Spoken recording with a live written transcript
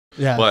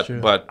Yeah, but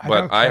true.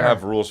 I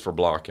have rules for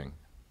blocking.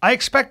 I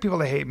expect people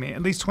to hate me,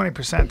 at least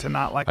 20% to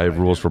not like. I have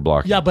rules for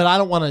blocking. Yeah, but I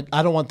don't want to.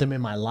 I don't want them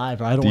in my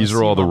life. Or I don't. These wanna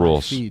are see all them the on my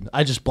rules. feed.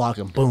 I just block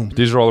them. Boom.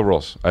 These are all the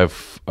rules. I have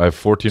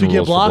 14 To get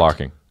rules for blocked?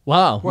 blocking.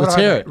 Wow. What Let's are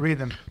hear they? it. Read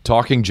them.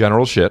 Talking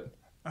general shit.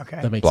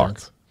 Okay. That makes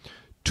Blocked. sense.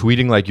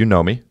 Tweeting like you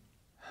know me.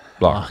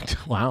 Blocked.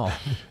 Blocked. Wow.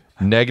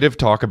 Negative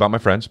talk about my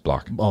friends.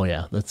 Block. Oh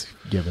yeah, that's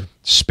given.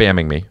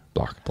 Spamming me.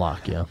 Block.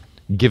 Block. Yeah.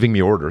 Giving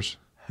me orders.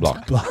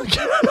 Block. Block.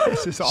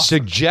 This is awesome.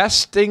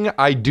 Suggesting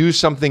I do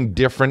something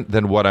different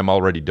than what I'm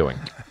already doing.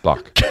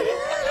 Block.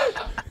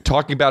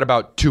 Talking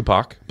about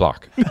Tupac.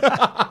 Block.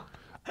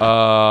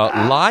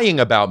 Lying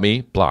about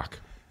me. Block.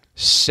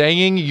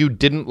 Saying you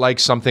didn't like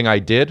something I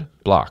did.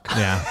 Block.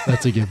 Yeah,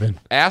 that's a given.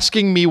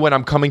 Asking me when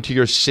I'm coming to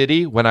your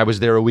city when I was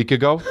there a week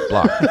ago.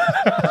 Block.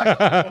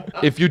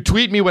 If you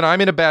tweet me when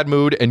I'm in a bad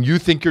mood and you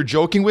think you're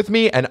joking with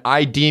me and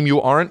I deem you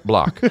aren't.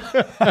 Block.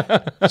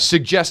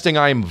 Suggesting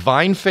I am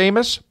Vine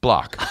famous.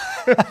 Block.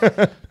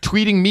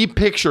 Tweeting me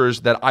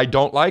pictures that I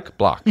don't like.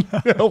 Block.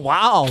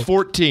 Wow.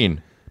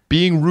 14.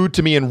 Being rude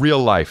to me in real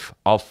life.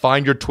 I'll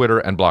find your Twitter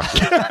and block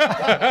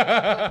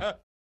you.